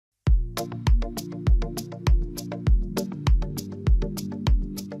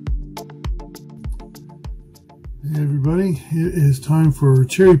Hey everybody, it is time for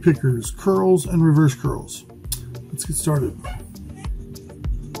cherry pickers, curls, and reverse curls. Let's get started.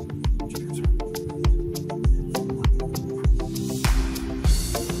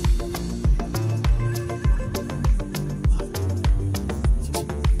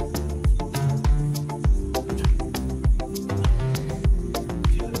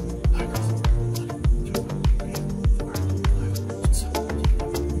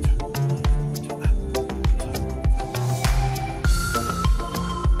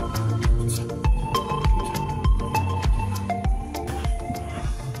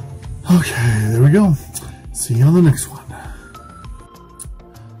 Okay, there we go. See you on the next one.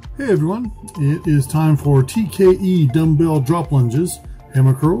 Hey everyone, it is time for TKE dumbbell drop lunges,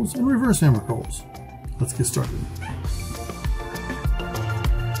 hammer curls, and reverse hammer curls. Let's get started.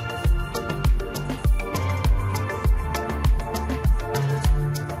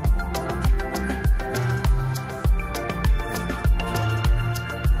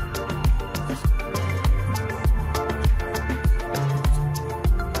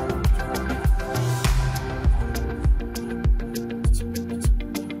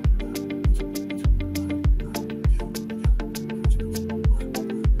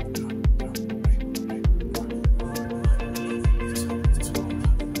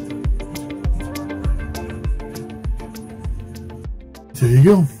 There you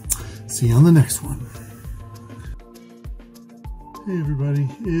go. See you on the next one. Hey everybody,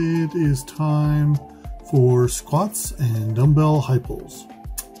 it is time for squats and dumbbell high pulls.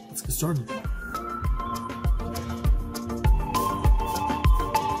 Let's get started.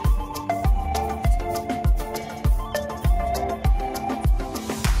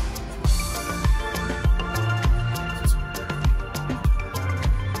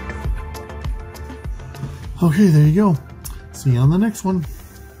 Okay, there you go. See you on the next one.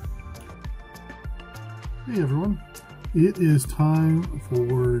 Hey everyone, it is time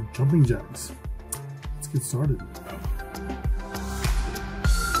for jumping jacks. Let's get started.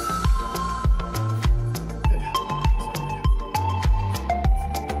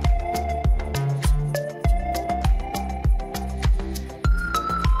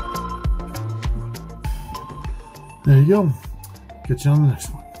 There you go. Get you on the next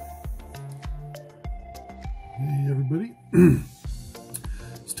one. Hey everybody,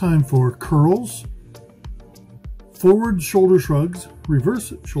 it's time for curls, forward shoulder shrugs,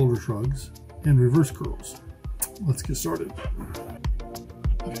 reverse shoulder shrugs, and reverse curls. Let's get started.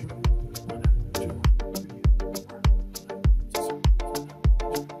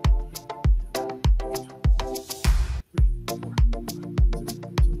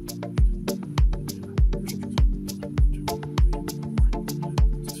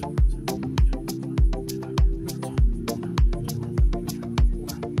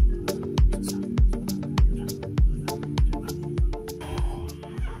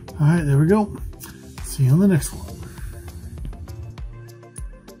 Alright, there we go. See you on the next one.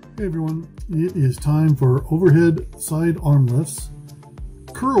 Hey everyone, it is time for overhead side arm lifts,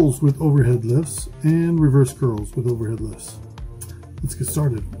 curls with overhead lifts, and reverse curls with overhead lifts. Let's get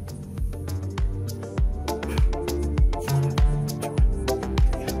started.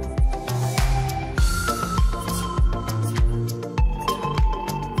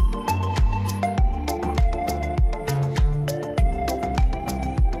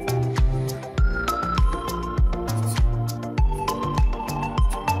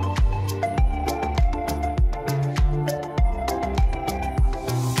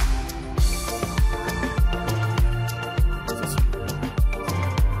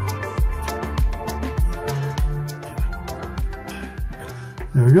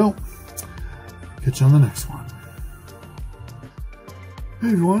 There we go. Catch you on the next one.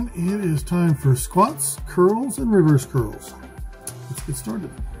 Hey everyone, it is time for squats, curls, and reverse curls. Let's get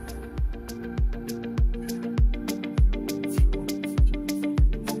started.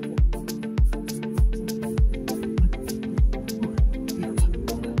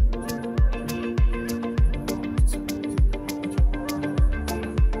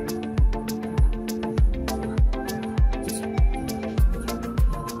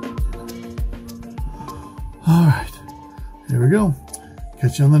 All right, here we go.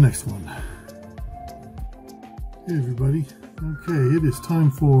 Catch you on the next one. Hey everybody. Okay, it is time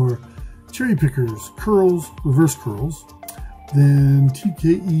for cherry pickers, curls, reverse curls, then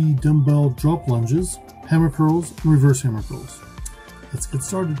TKE dumbbell drop lunges, hammer curls, and reverse hammer curls. Let's get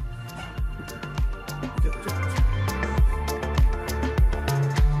started.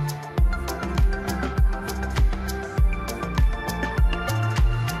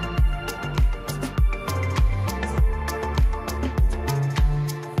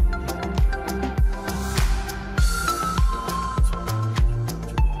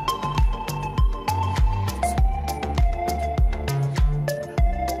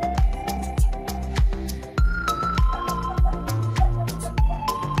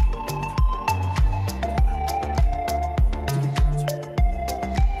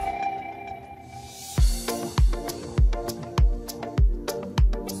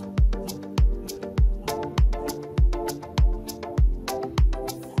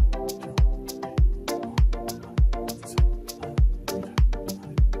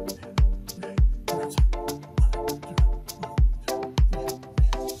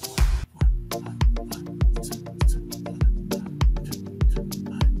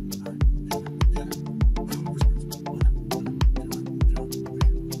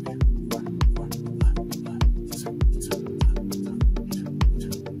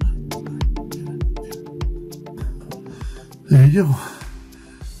 you go.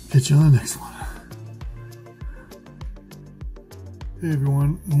 Catch you on the next one. Hey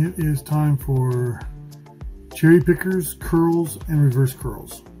everyone, it is time for cherry pickers, curls, and reverse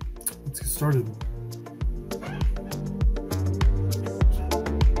curls. Let's get started.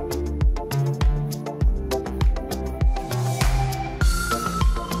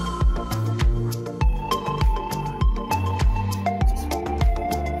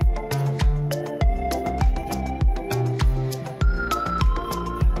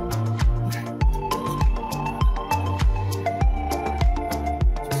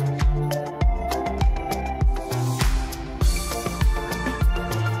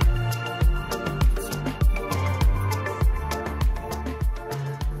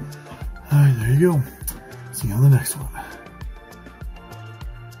 Alright, there you go. See you on the next one.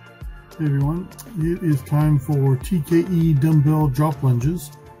 Hey everyone, it is time for TKE dumbbell drop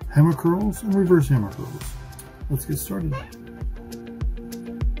lunges, hammer curls, and reverse hammer curls. Let's get started.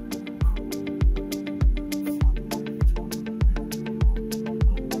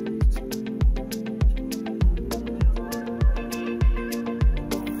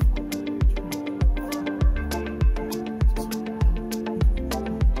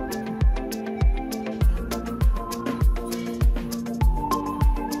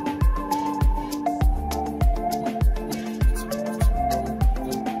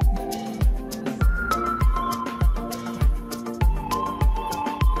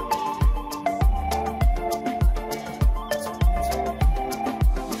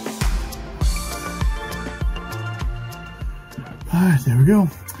 Alright, there we go.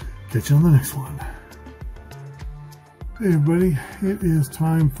 Catch you on the next one. Hey everybody, it is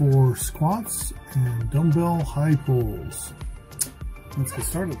time for squats and dumbbell high pulls. Let's get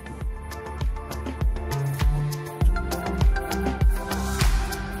started.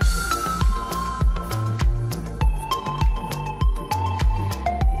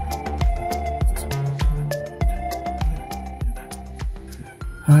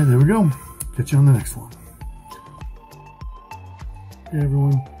 Alright, there we go. Catch you on the next one. Hey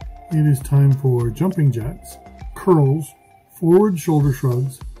everyone, it is time for jumping jacks, curls, forward shoulder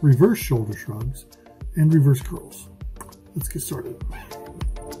shrugs, reverse shoulder shrugs, and reverse curls. Let's get started.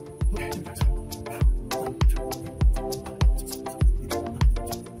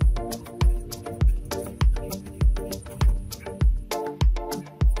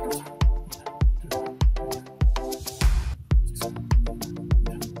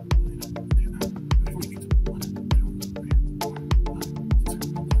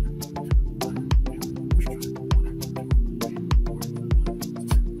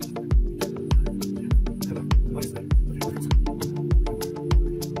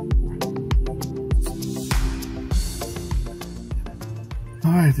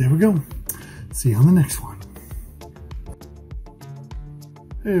 Alright, there we go. See you on the next one.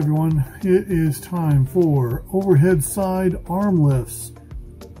 Hey everyone, it is time for overhead side arm lifts,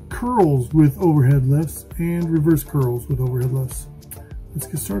 curls with overhead lifts, and reverse curls with overhead lifts. Let's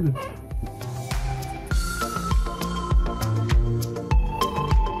get started.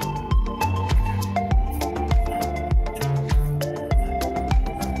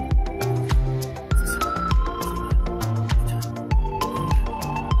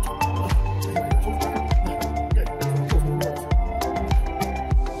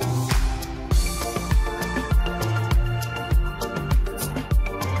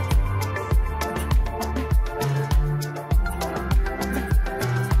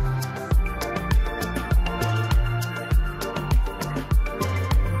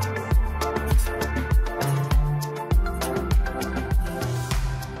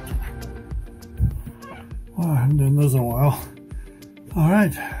 Oh, I haven't done those in a while.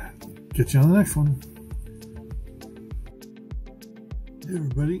 Alright, get you on the next one. Hey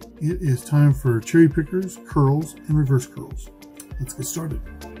everybody, it is time for cherry pickers, curls, and reverse curls. Let's get started.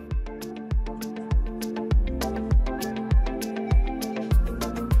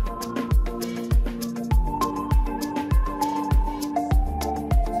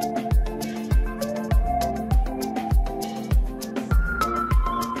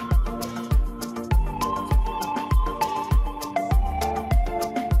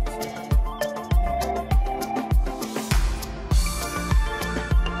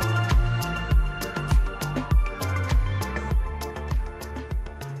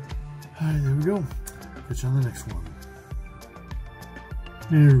 Alright, there we go. Catch you on the next one.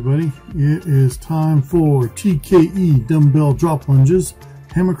 Hey everybody, it is time for TKE dumbbell drop lunges,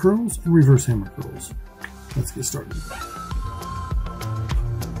 hammer curls, and reverse hammer curls. Let's get started.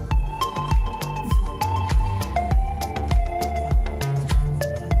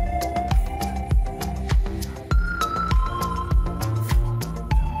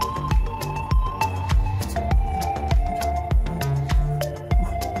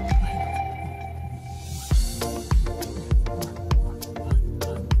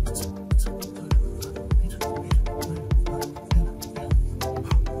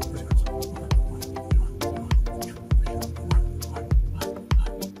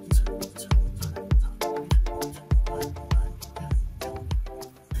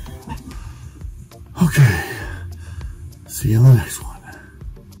 Okay, see you on the next one.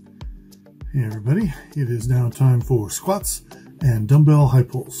 Hey everybody, it is now time for squats and dumbbell high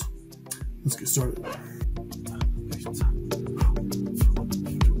pulls. Let's get started.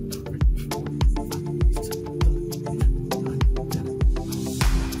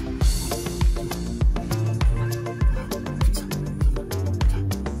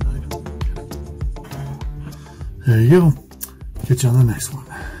 There you go. Catch you on the next one.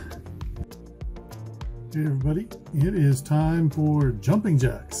 Hey everybody, it is time for jumping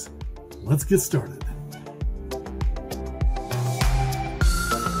jacks. Let's get started.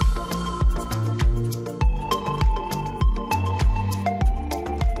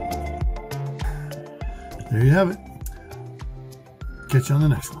 There you have it. Catch you on the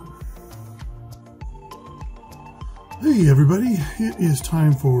next one. Hey everybody, it is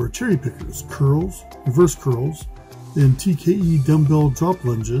time for cherry pickers, curls, reverse curls, then TKE dumbbell drop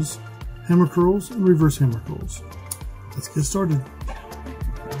lunges, hammer curls, and reverse hammer curls. Let's get started.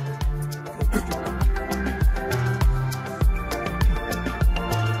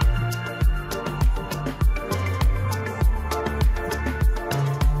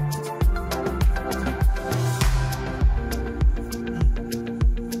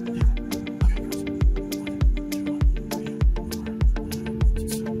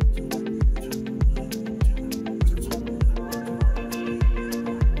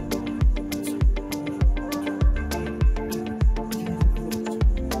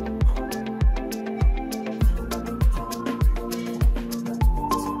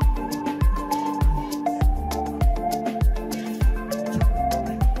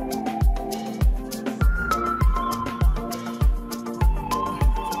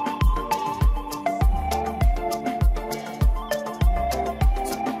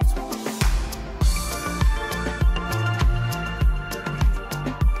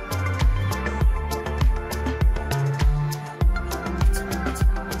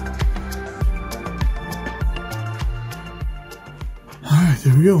 Alright,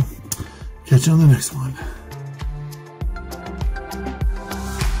 there we go. Catch you on the next one.